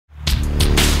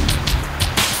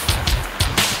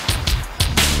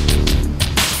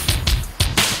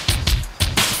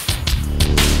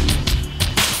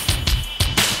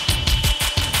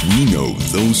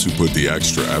so those who put the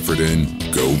extra effort in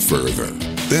go further.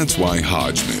 That's why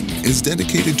Hodgman is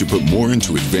dedicated to put more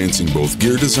into advancing both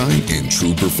gear design and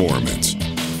true performance,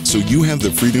 so you have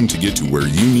the freedom to get to where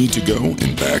you need to go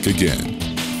and back again.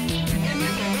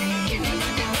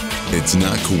 It's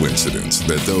not coincidence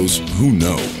that those who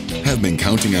know have been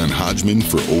counting on Hodgman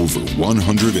for over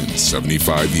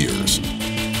 175 years.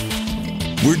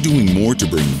 We're doing more to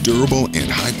bring durable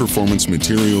and high-performance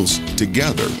materials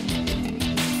together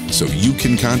so you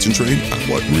can concentrate on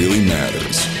what really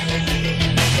matters.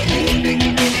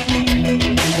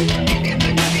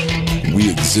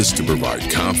 We exist to provide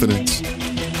confidence,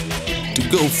 to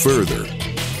go further,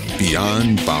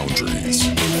 beyond boundaries.